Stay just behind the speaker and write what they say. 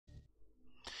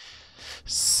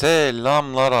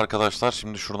Selamlar arkadaşlar.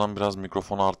 Şimdi şuradan biraz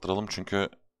mikrofonu arttıralım çünkü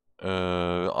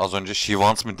az önce She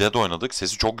Wants Me Dead oynadık.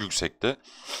 Sesi çok yüksekti.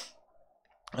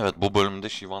 Evet, bu bölümde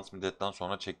She Wants Me Dead'den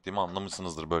sonra çektiğimi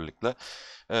anlamışsınızdır böylelikle.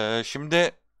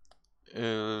 Şimdi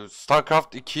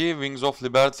Starcraft 2 Wings of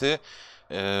Liberty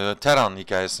Terran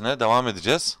hikayesine devam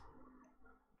edeceğiz.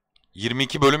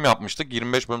 22 bölüm yapmıştık.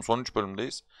 25 bölüm, son 3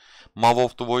 bölümdeyiz. Maw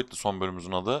of the Void'di son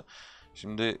bölümümüzün adı.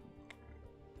 Şimdi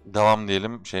devam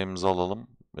diyelim. Şeyimizi alalım.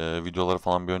 Videoları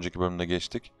falan bir önceki bölümde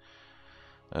geçtik.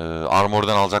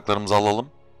 Armor'dan alacaklarımızı alalım.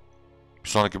 Bir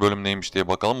sonraki bölüm neymiş diye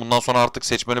bakalım. Bundan sonra artık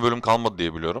seçmeli bölüm kalmadı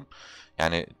diye biliyorum.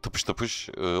 Yani tıpış tıpış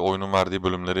oyunun verdiği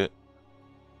bölümleri...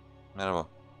 Merhaba.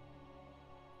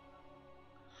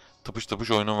 Tıpış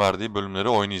tıpış oyunun verdiği bölümleri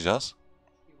oynayacağız.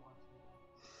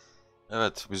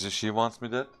 Evet, bizi She Wants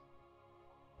Me Dead.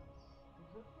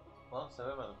 Lan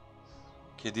sevemedim.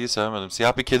 Kediyi sevemedim.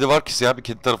 Siyah bir kedi var ki siyah bir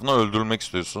kedi tarafından öldürülmek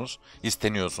istiyorsunuz.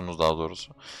 İsteniyorsunuz daha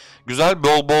doğrusu. Güzel,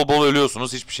 bol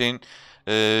ölüyorsunuz. Hiçbir şeyin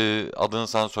adını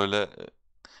sen söyle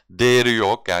değeri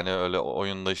yok. Yani öyle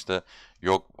oyunda işte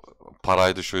yok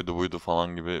paraydı şuydu buydu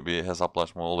falan gibi bir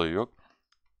hesaplaşma olayı yok.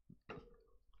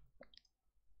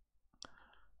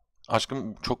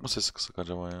 Aşkım çok mu sesi kısık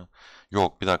acaba ya?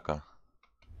 Yok, bir dakika.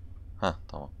 Heh,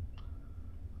 tamam.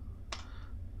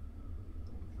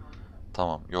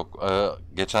 Tamam, yok.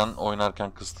 Geçen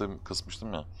oynarken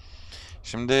kısmıştım ya.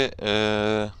 Şimdi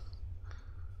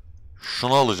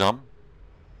şunu alacağım.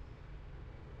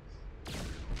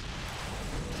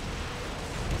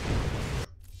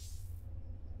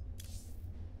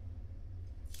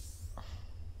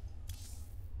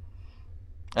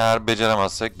 Eğer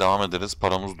beceremezsek devam ederiz.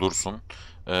 Paramız dursun.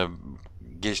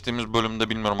 Geçtiğimiz bölümde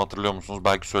bilmiyorum hatırlıyor musunuz?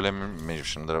 Belki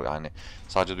söylememişimdir. Yani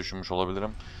sadece düşünmüş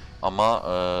olabilirim. Ama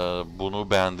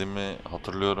bunu beğendiğimi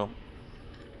hatırlıyorum.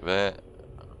 Ve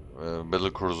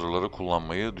Battle Cruiser'ları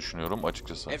kullanmayı düşünüyorum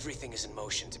açıkçası. Everything is in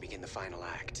motion to begin the final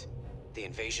act. The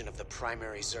invasion of the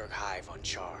primary Zerg hive on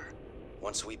Char.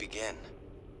 Once we begin,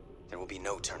 there will be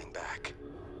no turning back.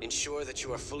 Ensure that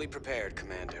you are fully prepared,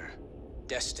 Commander.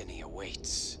 Destiny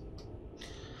awaits.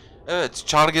 Evet,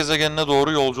 Char gezegenine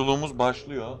doğru yolculuğumuz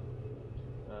başlıyor.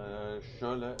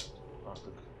 Şöyle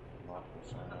artık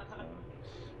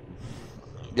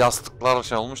yastıklar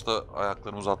şey olmuş da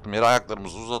ayaklarımızı uzattım yere,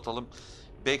 ayaklarımızı uzatalım.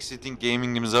 Backsitting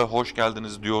Gaming'imize hoş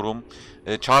geldiniz diyorum.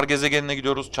 Char gezegenine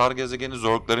gidiyoruz. Char gezegeni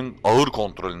Zerg'lerin ağır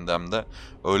kontrolünde hem de.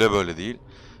 Öyle böyle değil.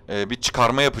 Bir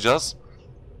çıkarma yapacağız.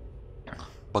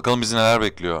 Bakalım bizi neler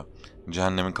bekliyor.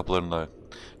 Cehennemin kapılarında.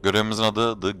 Görevimizin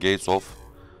adı The Gates of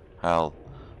Hell.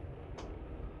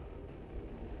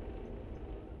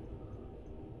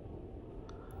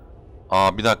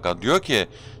 Bir dakika. Diyor ki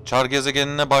Char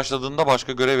gezegenine başladığında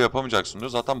başka görev yapamayacaksın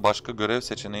diyor. Zaten başka görev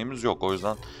seçeneğimiz yok. O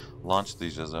yüzden launch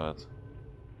diyeceğiz, evet.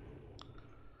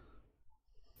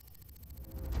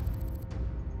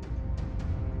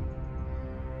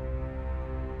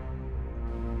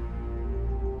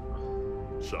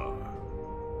 Char,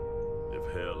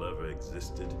 if hell ever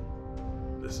existed,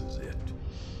 this is it.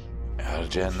 Eğer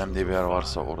cehennem diye bir yer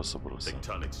varsa orası burası.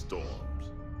 Tectonic storms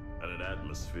and an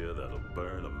atmosphere that'll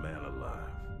burn a man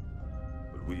alive.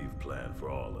 But we've planned for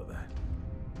all of that.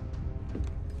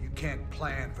 You can't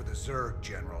plan for the Zerg,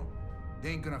 General.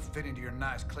 They ain't gonna fit into your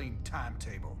nice, clean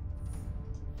timetable.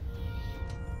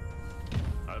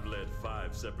 I've led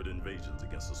 5 separate invasions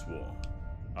against the swarm.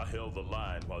 I held the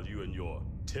line while you and your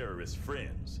terrorist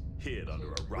friends hid under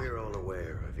a rock. We're all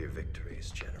aware of your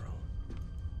victories, General.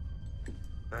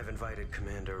 I've invited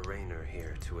Commander Raynor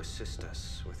here to assist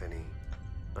us with any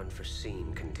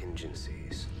unforeseen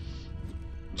contingencies.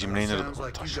 Sounds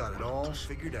like you got it all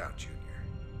figured out, Junior.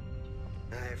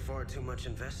 I have far too much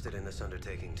invested in this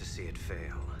undertaking to see it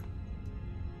fail.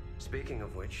 Speaking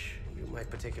of which, you might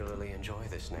particularly enjoy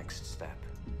this next step.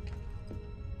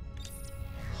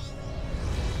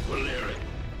 Valerian,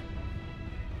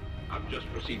 I've just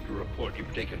received a report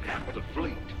you've taken half of the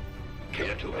fleet.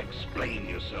 Care to explain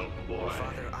yourself, boy?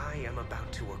 Father, I am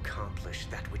about to accomplish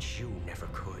that which you never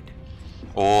could.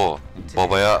 Oo,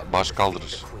 babaya baş kaldırır.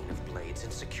 The Queen of Blades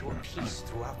and secure peace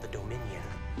throughout the Dominion.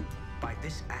 By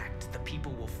this act, the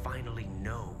people will finally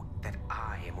know that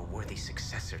I am a worthy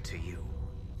successor to you.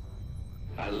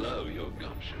 I love your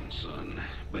gumption, son,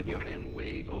 but you're in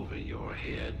way over your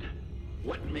head.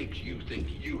 What makes you think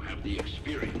you have the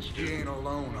experience to... You ain't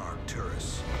alone,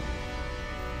 Arcturus.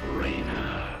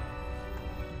 Raynor,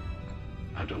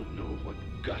 I don't know what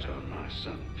gutter my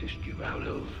son fished you out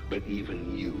of, but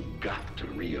even you got to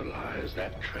realize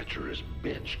that treacherous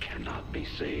bitch cannot be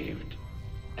saved.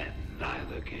 And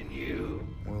neither can you.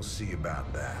 We'll see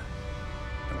about that.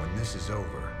 And when this is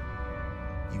over,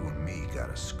 You and me got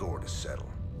a score to settle.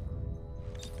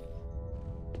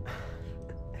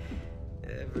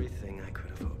 Everything I could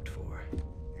have hoped for.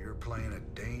 You're playing a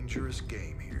dangerous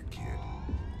game here, kid.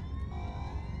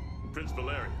 Prince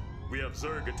Valerian, we have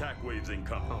Zerg attack waves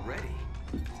incoming. Already?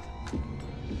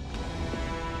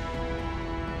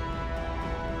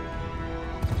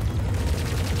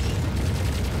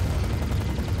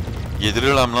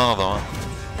 Yedirirler lan adama.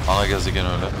 Ana gezegen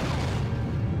öyle.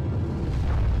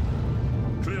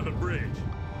 Clear the bridge.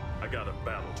 I got a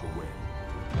battle to win.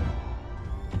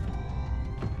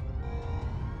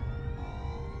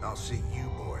 I'll see you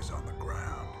boys on the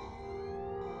ground.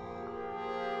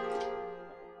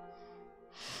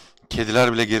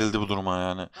 Kediler bile gerildi bu duruma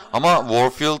yani. Ama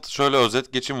Warfield, şöyle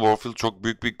özet geçeyim. Warfield çok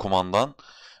büyük bir kumandan.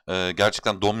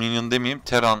 Gerçekten Dominion demeyeyim,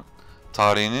 Terran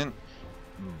tarihinin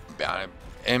yani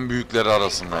en büyükleri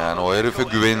arasında yani. O herife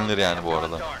güvenilir yani bu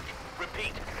arada.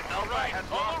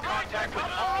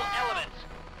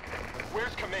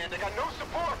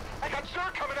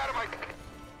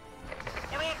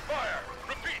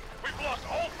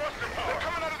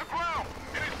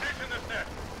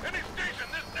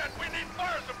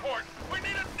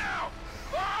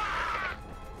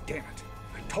 Damn it.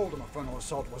 I told him a frontal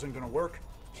assault wasn't gonna work.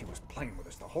 He was playing with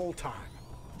us the whole time.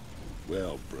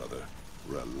 Well, brother,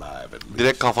 we're alive at least.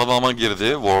 Direkt kafalama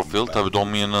girdi Warfield. Tabi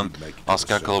Dominion'ın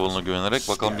asker kalabalığına güvenerek.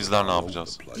 Bakalım bizler ne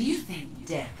yapacağız? Do you think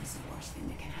death is the worst thing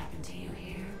that can happen to you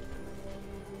here?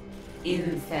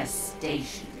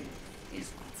 Infestation is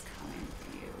what's coming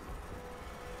for you.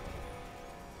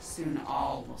 Soon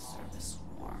all will serve the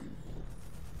swarm.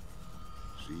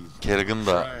 Kerrigan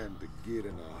da Trying to get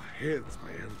in our heads,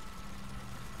 man.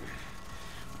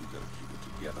 We gotta keep it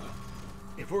together.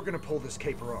 If we're gonna pull this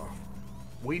caper off,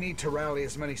 we need to rally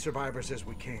as many survivors as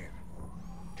we can.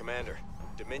 Commander,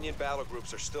 Dominion battle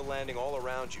groups are still landing all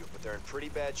around you, but they're in pretty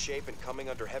bad shape and coming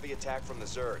under heavy attack from the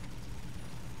Zerg.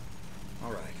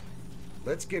 All right.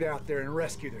 Let's get out there and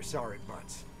rescue their sorry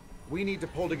butts. We need to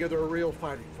pull together a real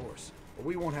fighting force, or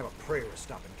we won't have a prayer to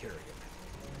stop and carry it.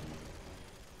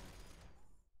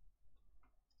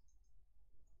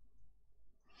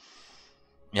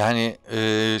 yani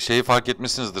şeyi fark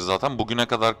etmişsinizdir zaten. Bugüne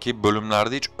kadarki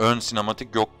bölümlerde hiç ön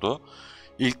sinematik yoktu.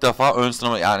 İlk defa ön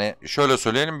sinema, yani şöyle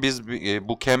söyleyelim, biz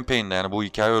bu campaign'de, yani bu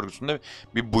hikaye örgüsünde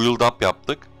bir build up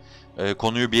yaptık.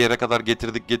 Konuyu bir yere kadar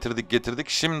getirdik.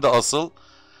 Şimdi asıl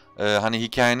hani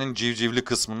hikayenin civcivli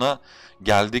kısmına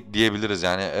geldik diyebiliriz.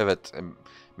 Yani evet.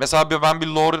 Mesela ben bir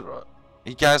lore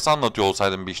hikayesi anlatıyor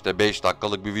olsaydım, bir işte 5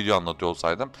 dakikalık bir video anlatıyor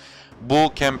olsaydım,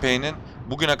 bu campaign'in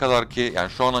bugüne kadarki, yani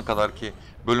şu ana kadarki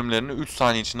bölümlerini 3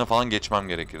 saniye içinde falan geçmem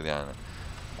gerekirdi yani.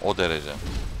 O derece.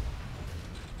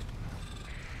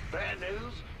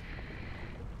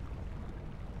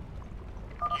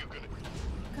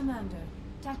 Commander,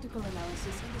 tactical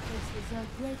analysis indicates the Zerg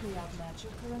greatly outmatch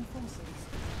your current forces.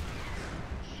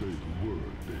 Say the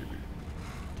word, baby.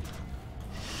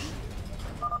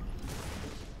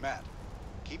 Matt,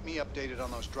 keep me updated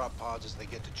on those drop pods as they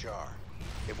get to Char.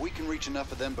 If we can reach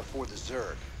enough of them before the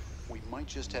Zerg, we might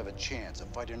just have a chance of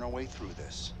fighting our way through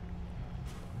this.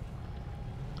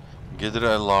 Gather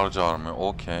a large army,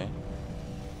 okay.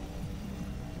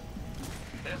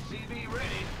 SCV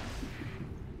ready.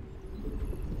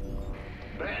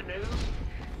 Bad news.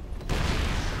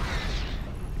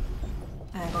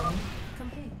 Add-on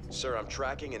complete. Sir, I'm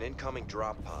tracking an incoming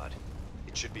drop pod.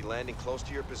 It should be landing close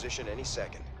to your position any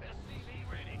second.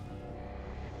 SCV ready.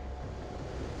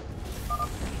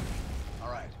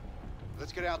 All right,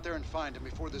 let's get out there and find him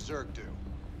before the Zerg do.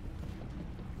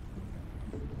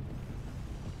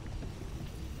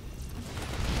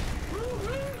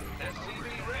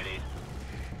 SCV ready.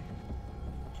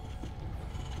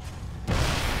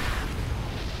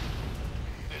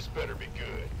 This better be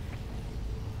good.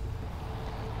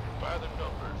 By the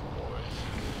numbers, boys.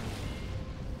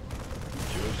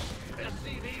 Just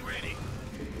SCV ready.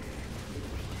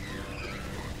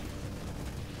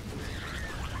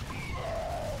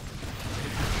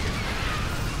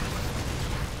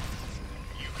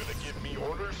 You gonna give me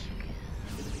orders?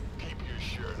 Keep your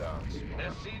shirt on.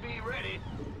 SCV ready.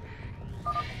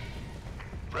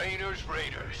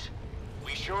 Raiders.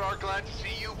 We sure are glad to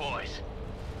see you boys.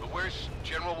 But where's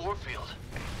General Warfield?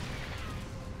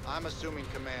 I'm assuming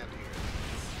command here.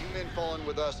 You men fall in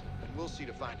with us, and we'll see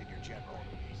to finding your general.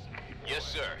 Yes,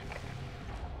 sir.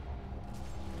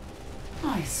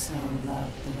 I so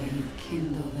love the way you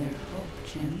kindle their hope,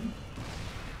 Jim.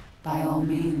 By all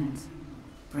means,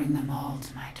 bring them all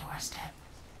to my doorstep.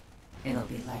 It'll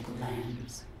be like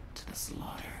lambs to the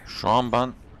slaughter. Şu an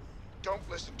ben Don't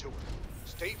listen to him.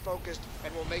 Stay focused,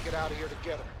 and we'll make it out of here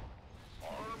together.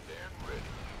 Armed and ready.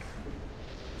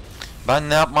 Ben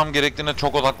ne yapmam gerektiğine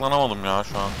çok odaklanamadım ya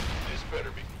şu an.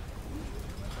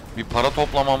 Bir para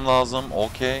toplamam lazım.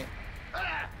 Okey.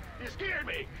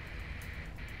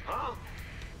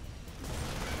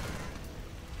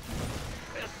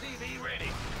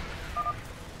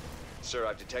 Sir,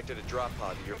 I've detected a drop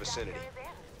pod in your vicinity.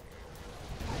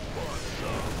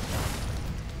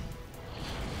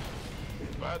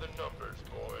 By the numbers,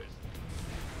 boys.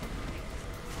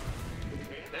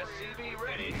 SCV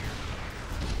ready.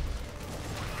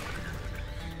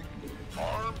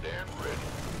 Armed and ready.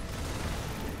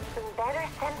 Better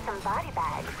send some body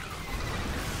bags.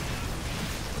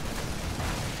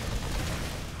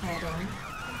 Head on.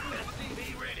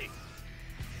 SCV ready.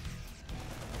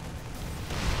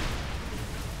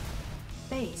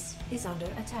 Base is under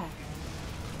attack.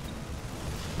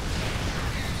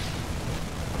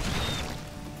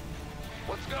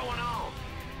 What's going on?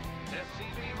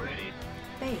 SCV ready.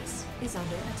 Base is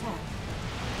under attack.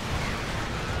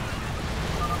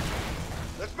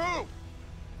 Let's move!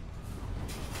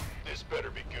 This better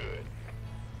be good.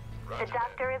 Roger The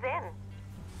doctor is in.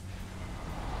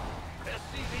 that.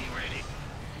 SCV ready.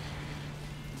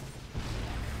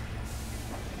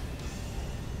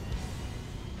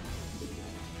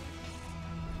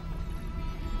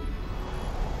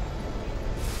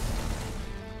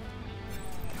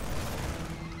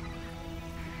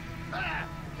 Ah!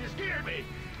 You scared me!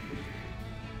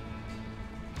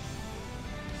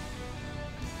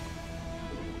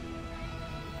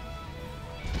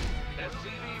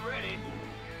 SCV ready.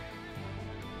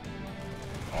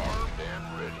 Armed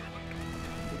and ready.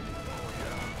 Oh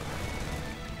yeah.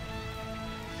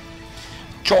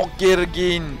 Çok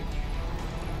gergin.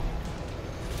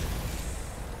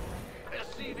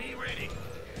 SCV ready.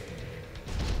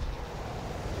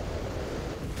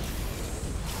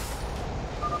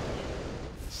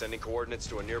 Sending coordinates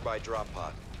to a nearby drop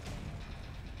pod.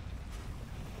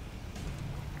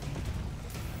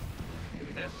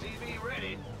 SCV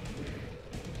ready.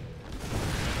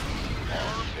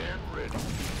 Armed and ready.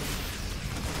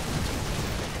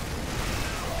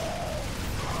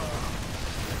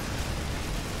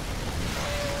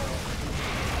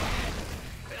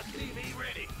 SCV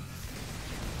ready.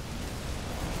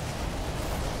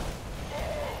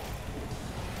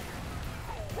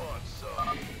 What's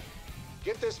up?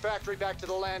 Get this factory back to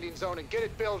the landing zone and get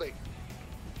it building.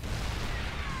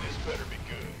 This better be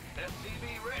good.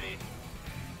 SCV ready.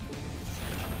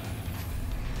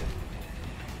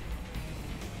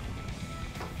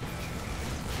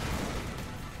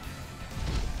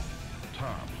 Tom,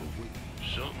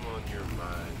 Something on your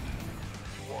mind.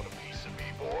 You want a piece of me,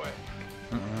 boy?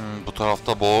 Bu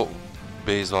tarafta bu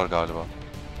base var galiba.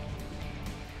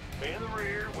 In the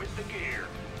rear with the gear.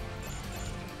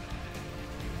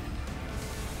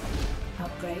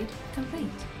 Upgrade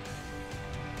complete.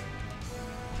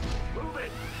 Move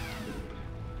it.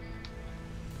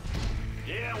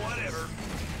 Yeah, whatever.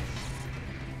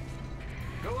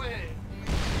 Go ahead.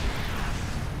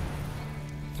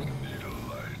 need a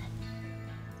light.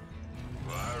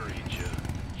 I read you,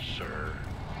 sir.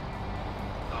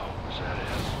 Oh, is that it?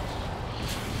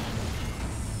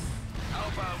 How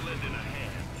about lending a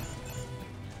hand?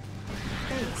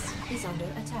 Base is under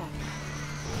attack.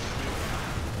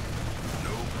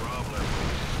 No problem.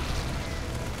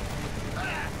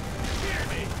 Ah! Hear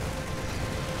me!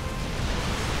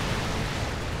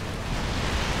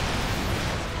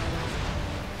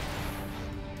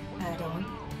 Add-on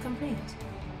complete.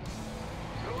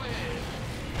 Go ahead.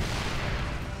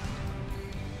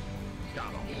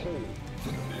 Got a hole.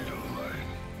 Need a light.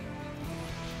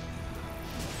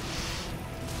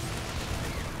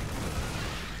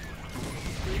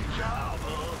 Good job,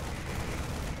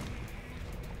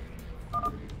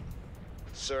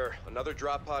 Sir, another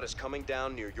drop pod is coming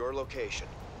down near your location.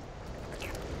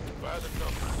 By the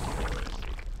numbers.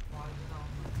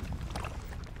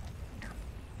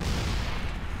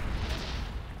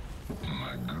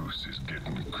 My goose is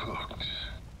getting cooked.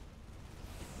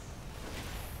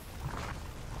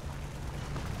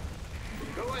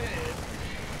 Go ahead.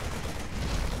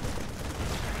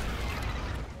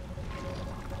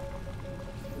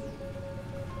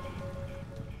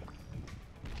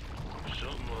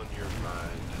 Something on your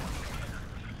mind.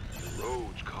 The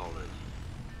road's calling.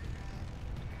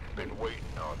 Been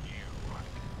waiting on you.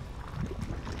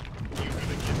 You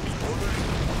gonna get me over?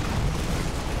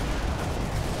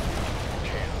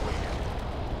 Can't wait.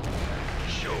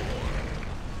 Sure.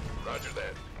 Roger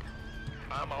that.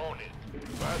 I'm on it.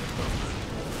 By the numbers.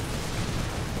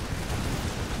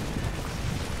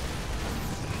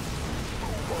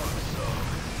 What's up?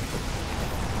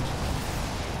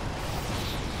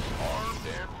 Armed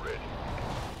and ready.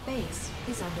 Base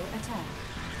is under attack.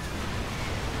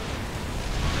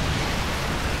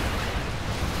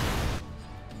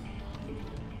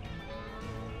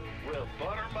 Well,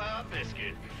 butter my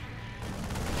biscuit.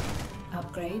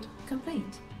 Upgrade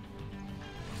complete.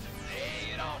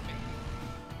 Lay it on me.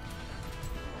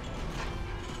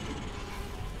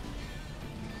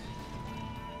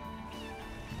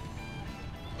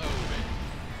 Move it.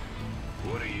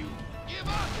 What are you? Give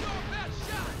us your best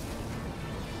shot.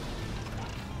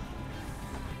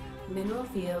 Mineral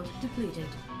field depleted.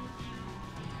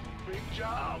 Big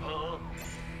job, huh?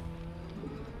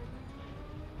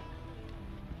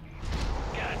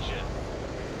 Gotcha.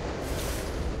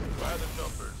 By the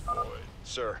numbers, boy.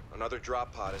 Sir, another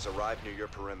drop pod has arrived near your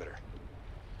perimeter.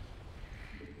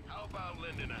 How about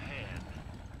lending a hand?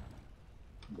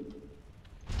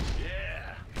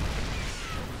 Yeah.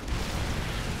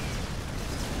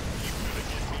 You gonna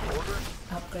give me orders?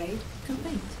 Upgrade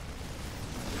complete.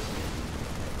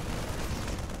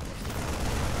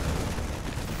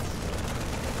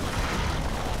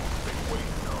 Been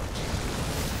waiting on you.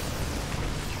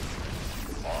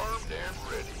 Armed and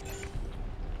ready.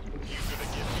 You gonna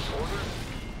give me orders?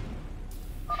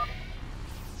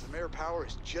 Some air power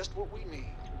is just what we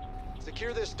need.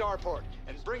 Secure this starport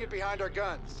and bring it behind our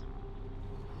guns.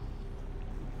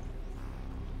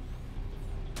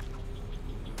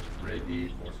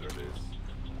 Ready for service.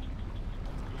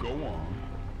 Go on.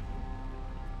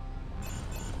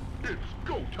 It's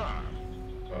go time.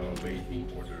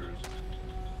 Awaiting orders.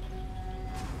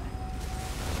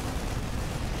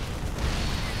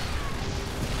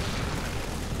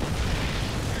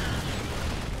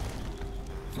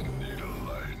 Need a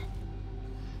light.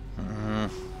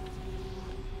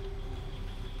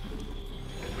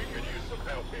 We could use some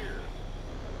help here.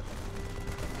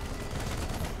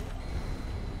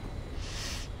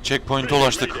 Checkpoint'e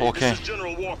ulaştık. Okey. This is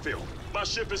General Warfield. My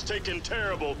ship is taking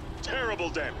terrible, terrible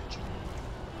damage.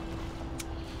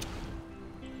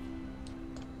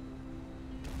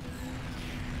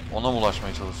 Ona mı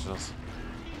ulaşmaya çalışacağız?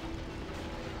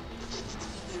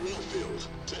 Warfield,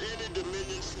 to any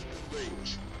Dominion's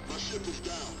range. My ship is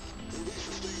down, and we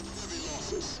sustained heavy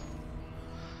losses.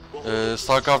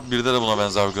 Starcraft 1'de de buna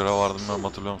benzer bir görev vardı. Bilmiyorum,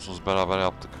 hatırlıyor musunuz? Beraber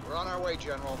yaptık. We're on our way,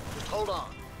 General. Just hold on. Damn,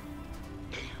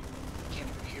 they can't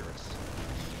even hear us.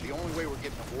 The only way we're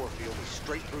getting to Warfield is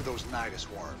straight through those Nidus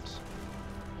worms.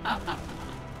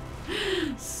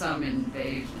 Some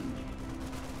invasion.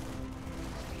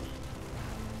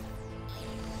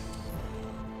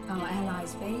 Our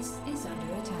allies' base is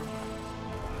under attack.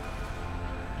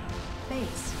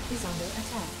 Base is under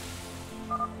attack.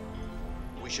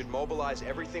 We should mobilize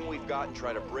everything we've got and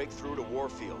try to break through to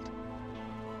Warfield.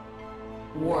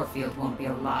 Warfield won't be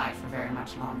alive for very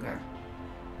much longer.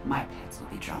 My pets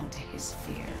will be drawn to his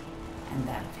fear, and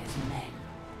that of his men.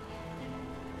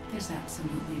 There's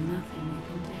absolutely nothing we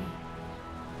can do.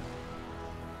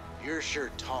 You're sure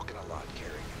talking a lot,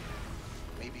 Carrie.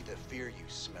 Maybe the fear you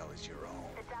smell is your own.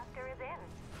 The doctor is in.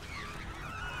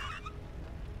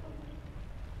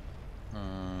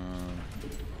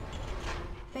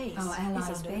 Base Our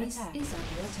allies' base is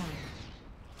under attack.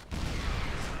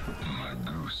 My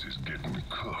goose is getting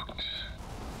cooked.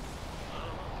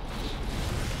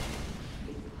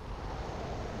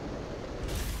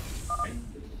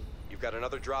 You've got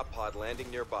another drop pod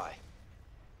landing nearby.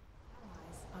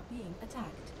 Allies are being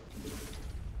attacked.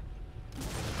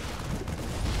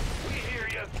 We hear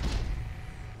you.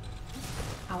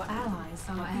 Our allies'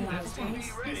 base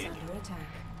is under attack.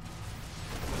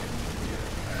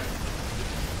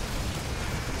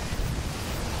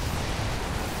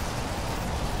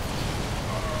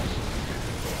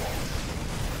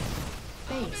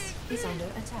 Base is under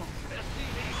attack.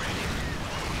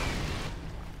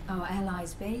 Our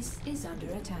allies' base is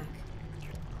under attack.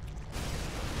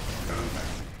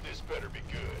 This better be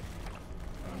good.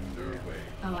 Underway.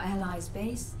 Our allies'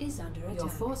 base is under attack. Your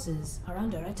forces are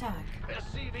under attack.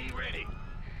 SCV ready.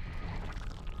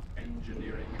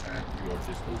 Engineering at your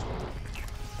disposal.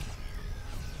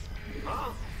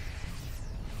 Huh?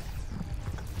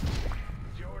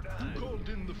 Your dime. Who called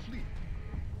in the fleet?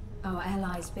 Our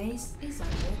allies' base is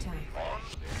under attack.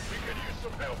 We could use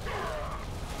some help here.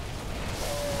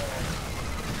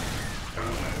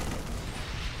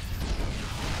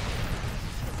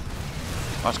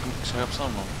 Aşkım şey yapsana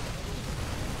mı?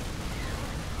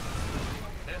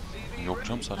 Yok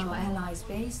canım, saçma. Our allies'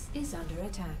 base is under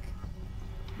attack.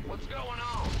 What's going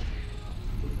on?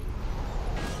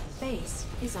 Base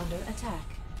is under attack.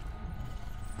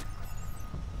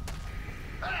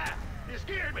 Ah! You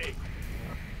scared me!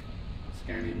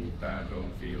 Scanning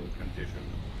battlefield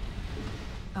conditions.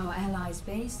 Our allies'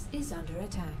 base is under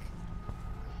attack.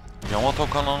 Yamato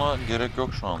kanala gerek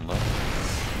yok şu anda.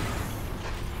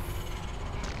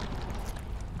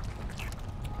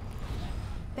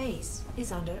 Base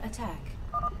is under attack.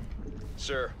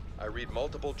 Sir, I read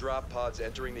multiple drop pods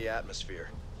entering the atmosphere.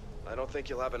 I don't think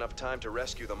you'll have enough time to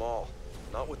rescue them all.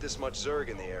 Not with this much Zerg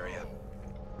in the area.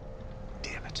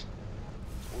 Damn it.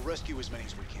 We'll rescue as many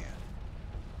as we can.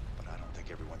 But I don't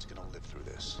think everyone's gonna live through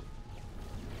this.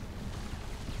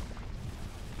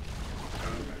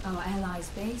 Our allies'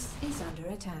 base is under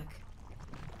attack.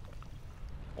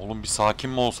 Oğlum bir sakin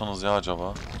mi olsanız ya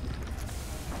acaba?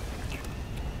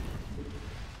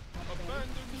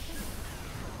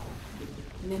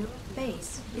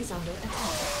 Base is under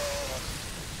attack.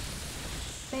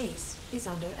 Base is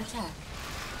under attack.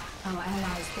 Our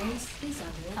allies' base is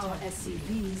under attack. Our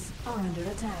SCVs are under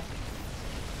attack.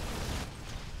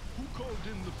 Who called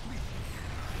in the fleet?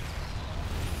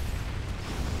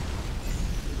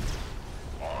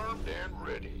 Armed and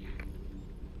ready.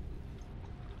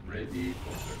 Ready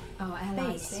for service. Our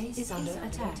allies' base is under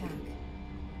attack.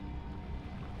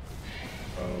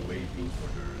 Awaiting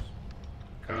orders.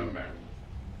 Command.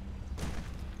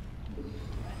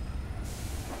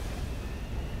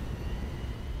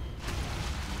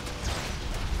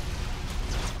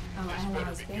 Our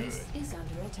allies' base is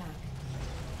under attack.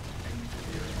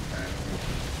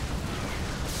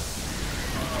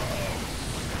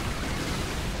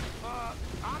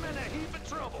 I'm in a heap of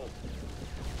trouble.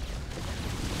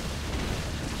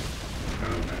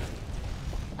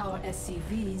 Our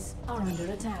SCVs are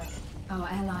under attack. Our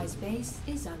allies' base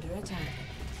is under attack.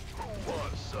 Who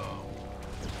wants some?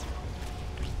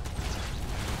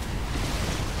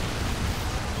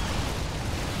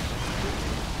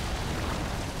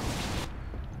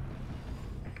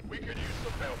 We could use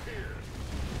some help here.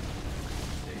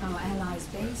 Our allies'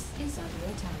 base is under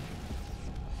attack.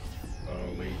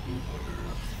 Awaiting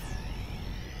orders.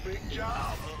 Big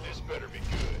job. This better be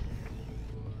good.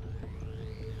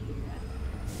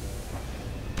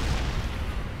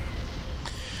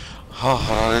 Ha,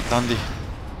 hararetlendi.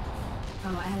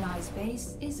 Our allies'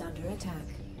 base is under attack.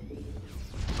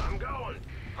 I'm going.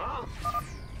 Huh?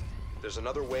 There's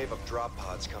another wave of drop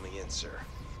pods coming in, sir.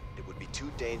 It would be too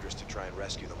dangerous to try and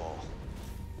rescue them all.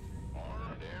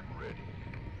 Armed and ready.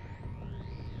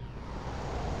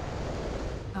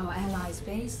 Our allies'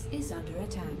 base is under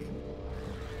attack.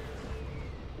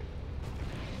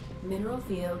 Mineral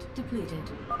field depleted.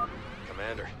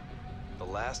 Commander, the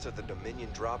last of the Dominion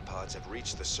drop pods have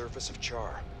reached the surface of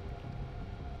Char.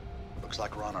 Looks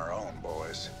like we're on our own,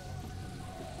 boys.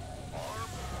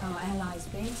 Our allies'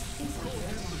 base is under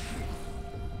attack.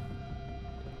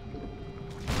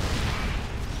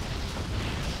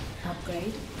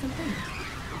 Upgrade complete.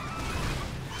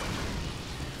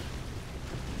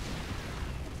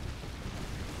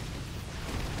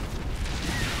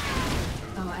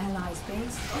 Our allies'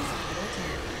 base is under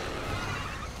attack.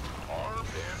 Armed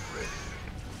and ready.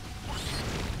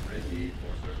 Ready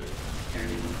for service.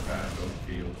 Scanning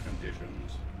battlefield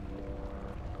conditions.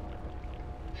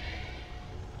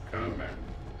 Command.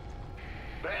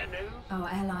 Bad news? Our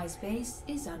allies' base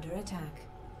is under attack.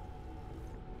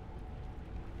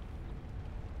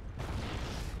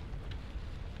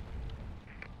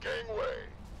 Gangway,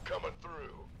 coming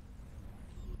through.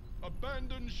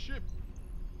 Abandoned ship.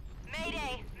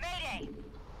 Mayday! Mayday!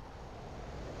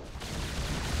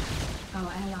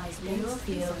 Our allies' base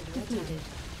field depleted.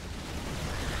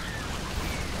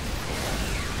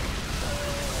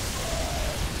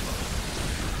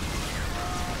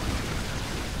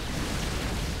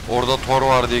 Orada Thor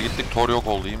var diye gittik. Thor yok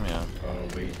oldu, değil mi ya?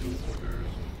 Awaiting orders.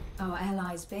 Our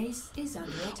allies' base is under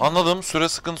attack. Anladım. Süre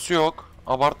sıkıntısı yok.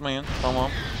 Abartmayın.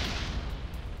 Tamam.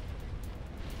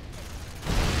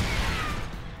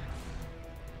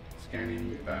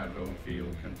 Scanning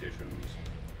battlefield conditions.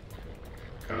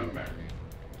 Command.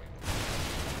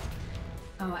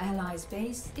 Our allies'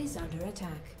 base is under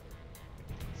attack.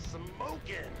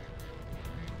 Smoking.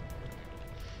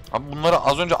 Abi bunları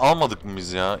az önce almadık mı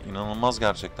biz ya? İnanılmaz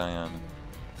gerçekten yani.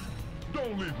 Don't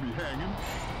leave me hanging.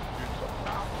 It's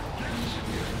about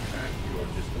to get At your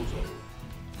disposal.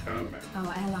 Command.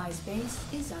 Our allies'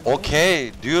 base is under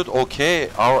Okay, dude, okay.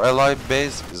 Our ally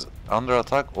base is under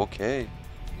attack. Okay.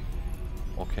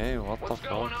 Okay, what the What's fuck?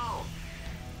 going on?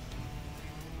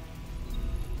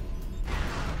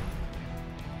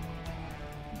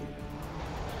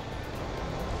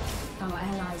 Our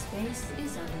allies' base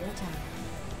is under attack.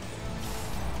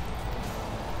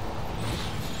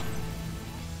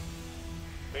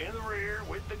 In the rear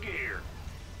with the gear.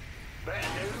 Bad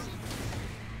news?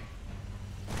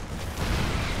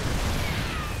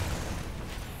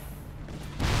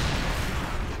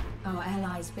 Our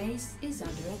allies' base is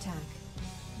under attack.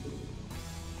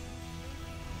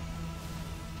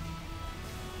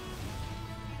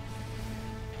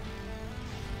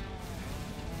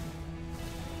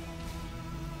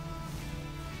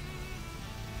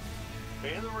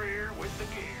 In the rear with the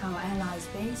gear. Our allies'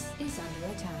 base is under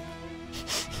attack.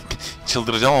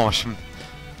 Çıldıracağım ama şimdi.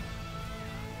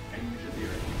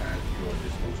 Engineering at your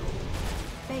disposal.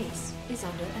 Base is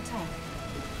under attack.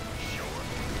 Sure.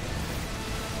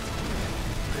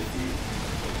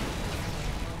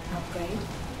 Upgrade.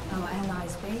 Our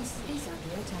allies' base is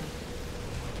under attack.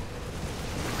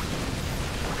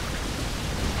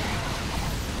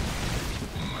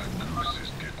 My nose is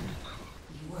getting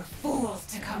You were fools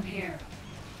to come here.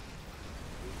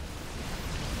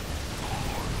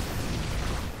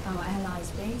 Our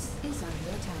allies' base is under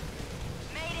attack.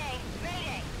 Mayday!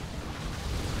 Mayday!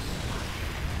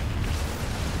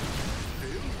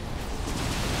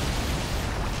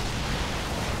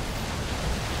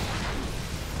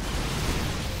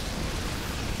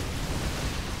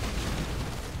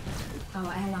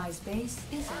 Our allies' base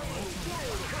is under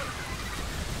attack.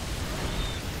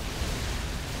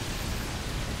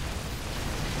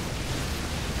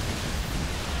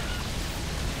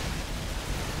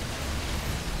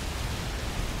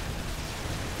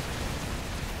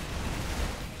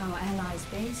 Our allies'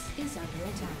 base is under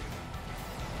attack.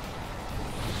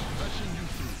 pushing you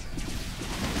through.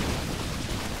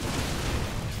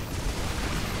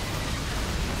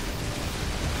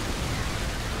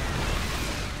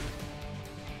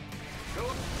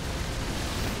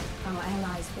 Our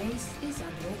allies' base is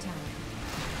under attack.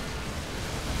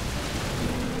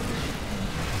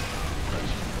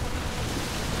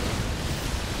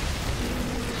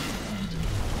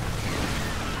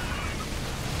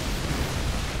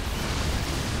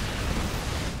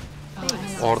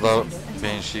 Orada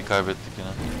Banshee'yi kaybettik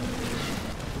yine.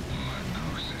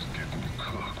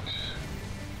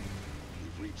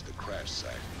 We've reached the crash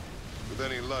site. With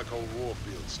any luck, old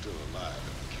Warfield's still alive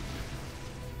and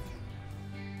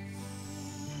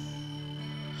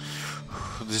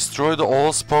kicking. Destroy the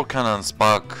all spore cannons.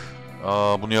 Bak.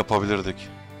 Bunu yapabilirdik.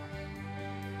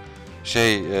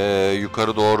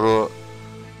 Yukarı doğru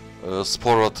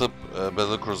spor atıp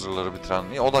battle cruiser'ları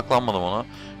bitiren. Odaklanmadım ona.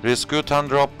 Rescue 10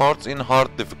 drop parts in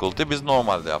hard difficulty. Biz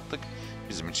normalde yaptık.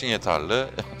 Bizim için yeterli.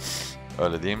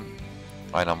 Öyle diyeyim.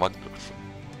 Aynen bak.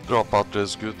 Drop part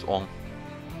rescued on.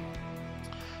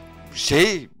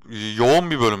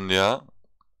 Yoğun bir bölümdü ya.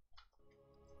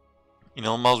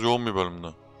 İnanılmaz yoğun bir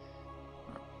bölümdü.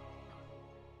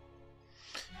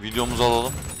 Videomuzu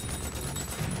alalım.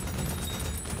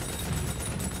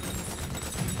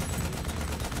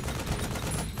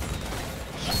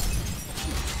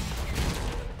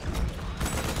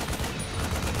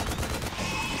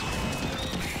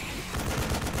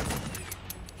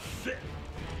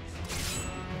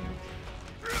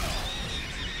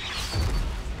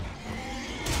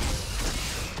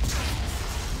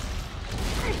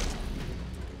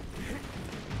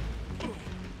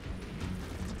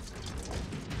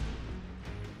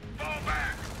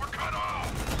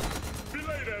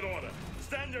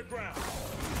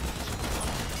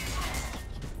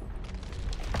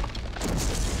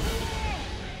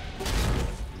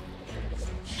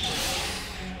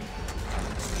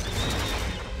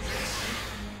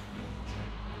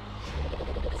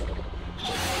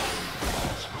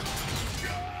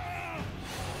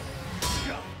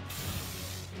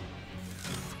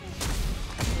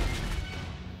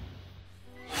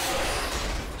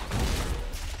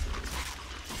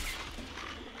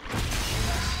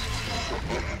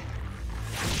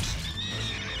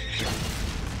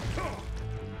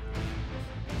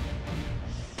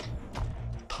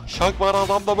 Taşak var,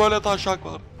 adamda böyle taşak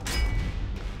var.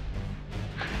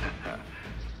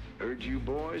 Heard you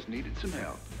boys needed some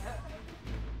help.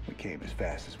 We came as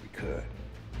fast as we could.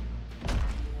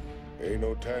 Ain't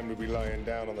no time to be lying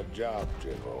down on the job,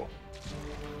 General.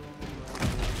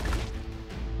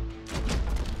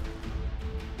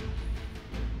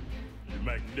 You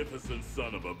magnificent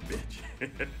son of a bitch.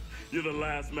 You're the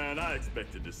last man I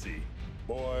expected to see.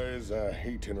 Boys, I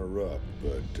hate to interrupt,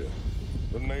 but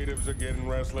the natives are getting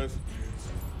restless.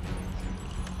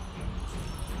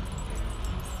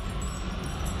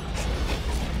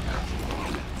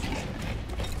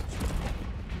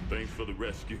 Thanks for the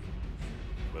rescue,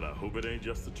 but I hope it ain't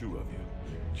just the two of you.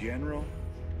 General,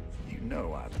 you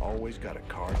know I've always got a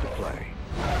card to play.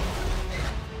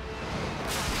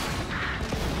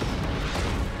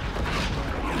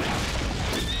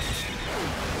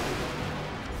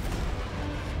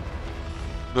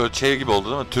 Böyle gibi oldu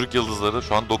değil mi? Türk yıldızları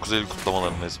şu an 9 Eylül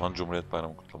kutlamalarındayız falan, Cumhuriyet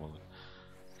Bayramı kutlamaları.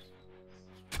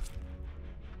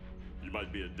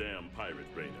 might be a damn pirate,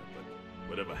 Rainer, but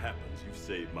whatever happens, you've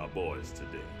saved my boys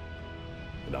today.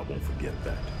 And I won't forget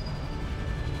that.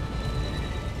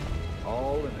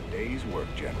 All in a day's work,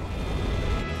 General.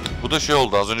 Bu da şey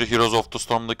oldu, az önce Heroes of the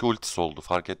Storm'daki ultisi oldu.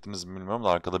 Fark ettiniz mi bilmiyorum da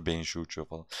arkada Banshee uçuyor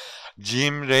falan.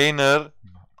 Jim Raynor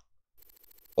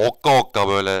okka okka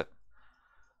böyle.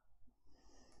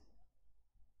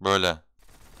 Böyle.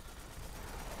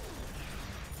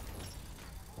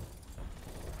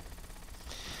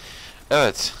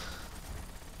 Evet.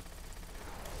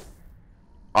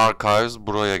 Archives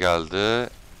buraya geldi.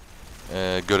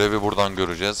 Görevi buradan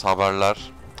göreceğiz.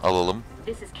 Haberler alalım.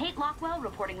 This is Kate Lockwell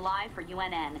reporting live for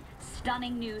UNN.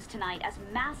 Stunning news tonight as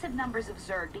massive numbers of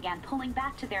Zerg began pulling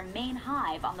back to their main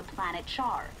hive on the planet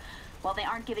Char. While they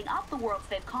aren't giving up the worlds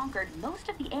they've conquered, most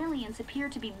of the aliens appear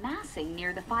to be massing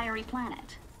near the fiery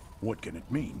planet. What can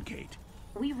it mean, Kate?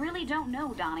 We really don't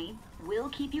know, Donnie. We'll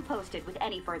keep you posted with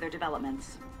any further developments.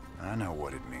 I know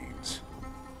what it means,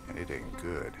 and it ain't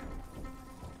good.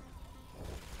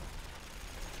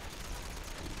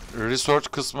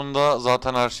 Research kısmında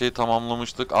zaten her şeyi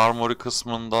tamamlamıştık. Armory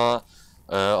kısmında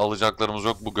alacaklarımız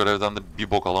yok. Bu görevden de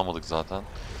bir bok alamadık zaten.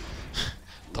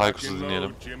 Tychus'u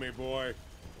dinleyelim. Jimmy boy.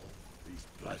 These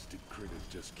plastic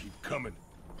critters just keep coming.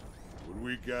 What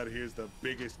we got here's the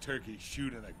biggest turkey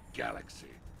shoot in the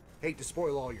galaxy. Hate to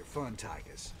spoil all your fun,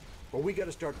 Tychus, but we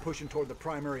gotta start pushing toward the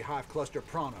primary hive cluster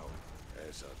pronto.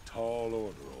 That's a tall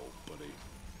order, old buddy.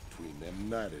 Between them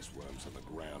nidus worms on the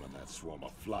ground and that swarm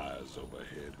of flies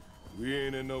overhead, we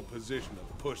ain't in no position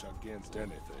to push against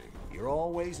anything. You're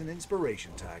always an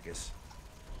inspiration, Tychus.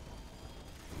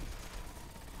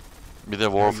 Bir de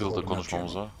Warfield'da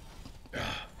konuşmamız var.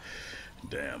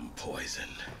 Damn poison.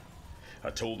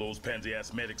 I told those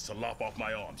pansy-ass medics to lop off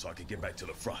my arm so I could get back to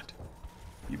the front.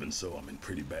 Even so, I'm in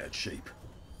pretty bad shape.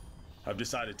 I've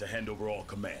decided to hand over all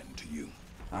command to you.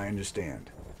 I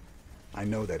understand. I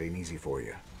know that ain't easy for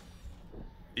you.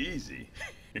 Easy?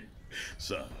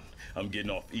 Son, I'm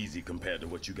getting off easy compared to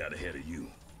what you got ahead of you.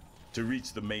 To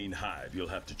reach the main hive, you'll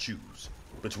have to choose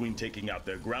between taking out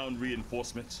their ground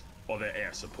reinforcements or their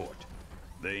air support.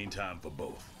 There ain't time for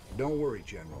both. Don't worry,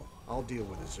 General. I'll deal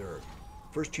with the Zerg.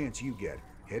 First chance you get,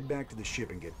 head back to the ship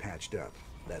and get patched up.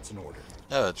 That's an order.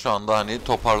 Evet, şu anda hani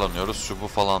toparlanıyoruz, şu bu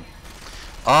falan.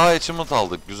 Achievement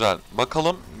aldık, güzel.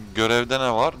 Bakalım görevde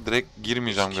ne var? Direkt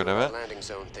girmeyeceğim göreve.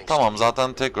 Tamam,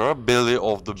 zaten tekrar Belly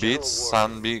of the Beats.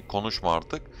 Sen bir konuşma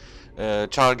artık.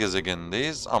 Char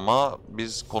gezegenindeyiz ama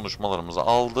biz konuşmalarımızı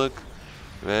aldık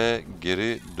ve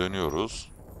geri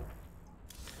dönüyoruz.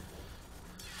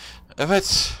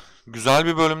 Evet, güzel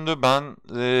bir bölümdü. Ben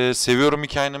seviyorum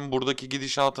hikayenin buradaki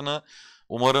gidişatını.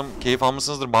 Umarım keyif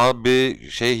almışsınızdır. Bazı bir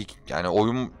şey, yani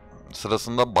oyun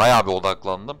sırasında bayağı bir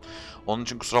odaklandım. Onun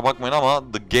için kusura bakmayın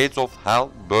ama The Gates of Hell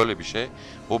böyle bir şey.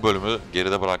 Bu bölümü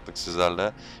geride bıraktık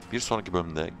sizlerle. Bir sonraki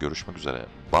bölümde görüşmek üzere.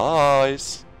 Bye.